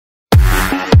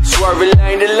Swerving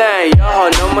lane to lane,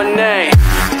 y'all know my name.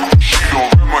 She gon'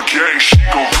 rip my gang, she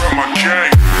gon' rip my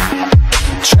gang.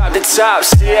 Drop the top,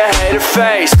 see her hate her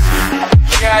face.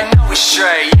 Yeah, I know it's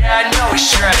straight, yeah, I know it's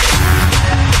straight.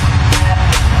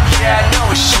 Yeah, I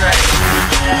know it's straight.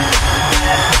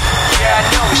 Yeah, I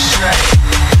know it's straight.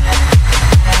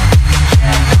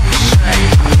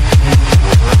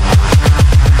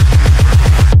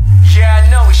 Yeah, I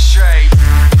know it's straight. Yeah, I know it's straight.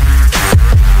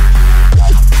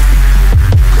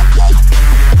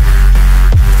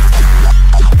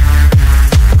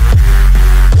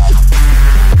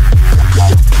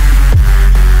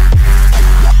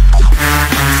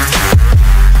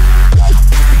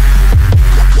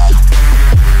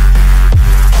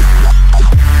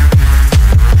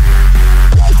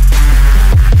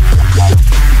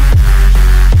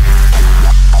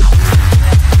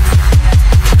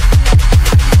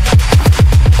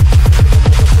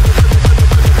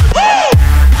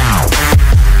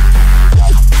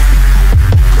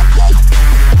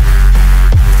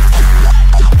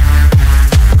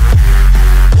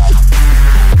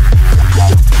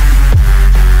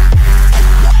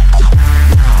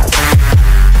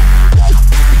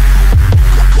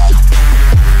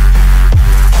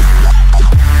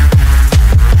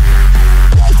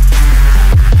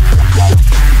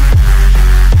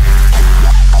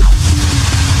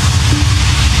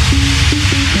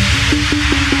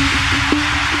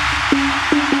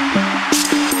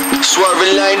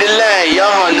 Swerving lane to lane,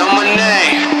 y'all know my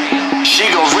name. She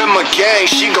gon' rip my gang,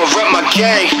 she gon' rip my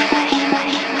gang.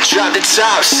 Drop the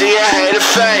top, see her hate her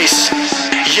face.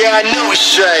 Yeah, I know it's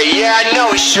straight, yeah, I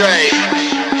know it's straight.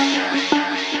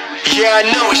 Yeah,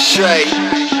 I know it's straight.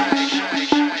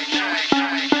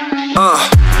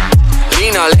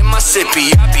 Lean all in my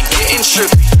sippy, I be getting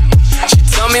trippy. She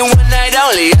told me one night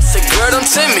only, I said girl don't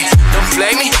tempt me. Don't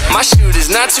play me, my shooter's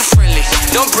not too friendly.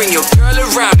 Don't bring your girl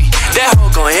around me, that hoe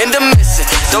gon' end up missing.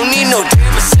 Don't need no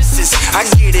damn assistance, I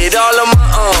get it all on my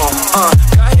own.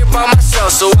 Got here by myself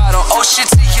so I don't owe shit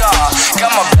to y'all.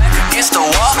 Got my back against the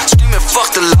wall, screaming fuck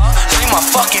the law. Leave my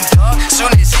fucking dog, soon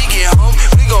as he get